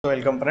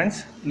Welcome friends.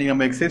 நீங்கள்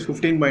நம்ம exercise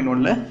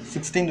 15.1ல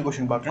 16th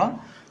question பார்க்கலாம்.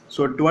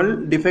 So 12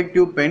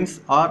 defective pens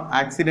are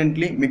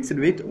accidentally mixed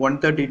with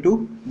 132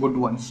 good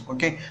ones.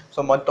 Okay.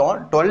 So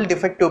மொத்தம் 12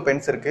 defective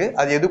pens இருக்கு.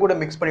 அது எது கூட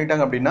mix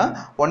பண்ணிட்டாங்க அப்படின்னா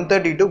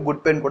 132 good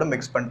pen கூட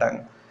mix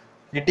பண்ணிட்டாங்க.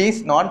 It is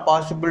not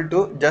possible to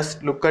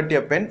just look at a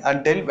pen and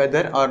tell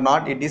whether or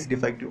not it is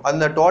defective.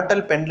 அந்த total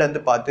penல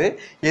இருந்து பார்த்து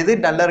எது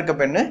நல்லா இருக்க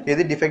pen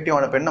எது defective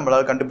ஆன pen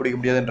நம்மளால கண்டுபிடிக்க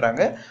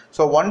முடியாதுன்றாங்க.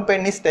 So one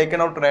pen is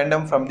taken out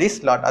random from this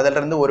lot. அதில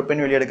இருந்து ஒரு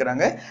pen வெளிய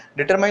எடுக்கறாங்க.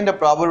 Determine the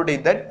probability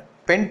that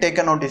pen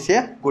taken out is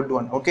a good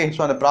one. Okay.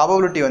 So அந்த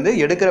probability வந்து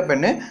எடுக்கிற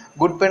pen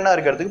good pen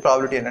இருக்கிறதுக்கு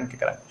probability என்னன்னு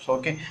கேக்குறாங்க. So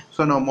okay.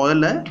 So நம்ம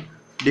முதல்ல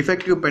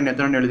defective pen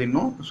எத்தனை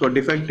எழுதிடணும். So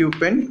defective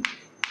pen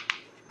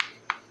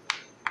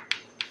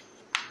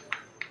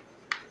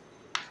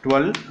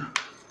 12.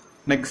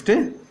 Next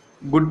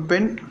good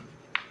pen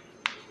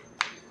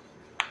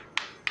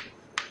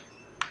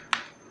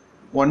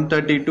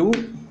 132.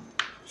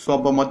 So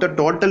அப்போ மொத்த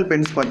total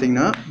pens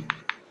பார்த்தீங்கன்னா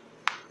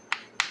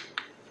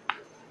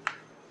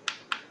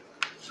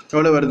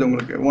எவ்வளவு வருது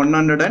உங்களுக்கு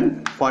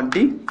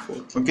 144.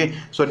 ஓகே.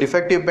 ஸோ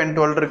டிஃபெக்டிவ் பென்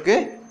 12 இருக்கு,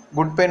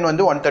 குட் பென்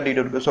வந்து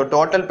 132 இருக்கு. ஸோ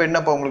டோட்டல் பென்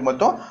அப்போ உங்களுக்கு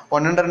மொத்தம்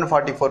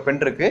 144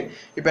 பென் இருக்கு.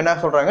 இப்போ என்ன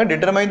சொல்றாங்க,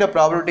 determine the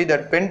probability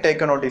that pen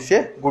taken out is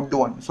a good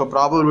one. So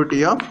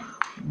probability of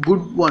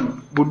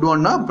good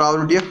ஒன்னா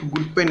ப்ராபபிலிட்டி ஆஃப்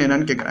குட் பென்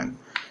என்னன்னு கேட்குறாங்க.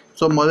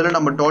 ஸோ முதல்ல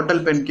நம்ம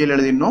டோட்டல் பென் கீழே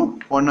எழுதிடணும்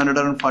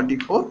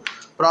 144.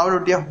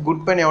 ப்ராபபிலிட்டி ஆஃப்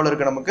குட் பென் எவ்வளோ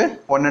இருக்கு நமக்கு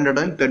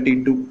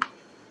 132.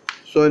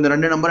 ஸோ இந்த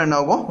ரெண்டு நம்பர் என்ன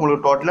ஆகும்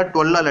உங்களுக்கு டோட்டலாக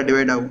 12ஆல்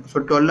டிவைட் ஆகும். ஸோ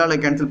 12ஆல்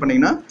கேன்சல்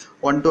பண்ணிங்கன்னா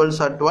 112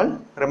 R 12,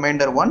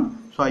 reminder 1.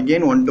 So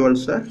again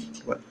 112 R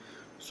 12.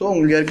 So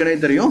உங்களுக்கு ஏற்கனவே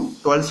தெரியும்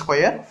 12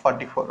 ஸ்கொயர்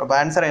 44. அப்போ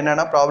ஆன்சர்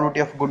என்னன்னா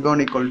probability of good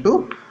one equal to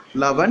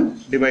 11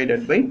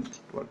 divided by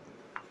 12.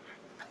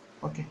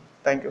 Okay,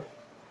 thank you.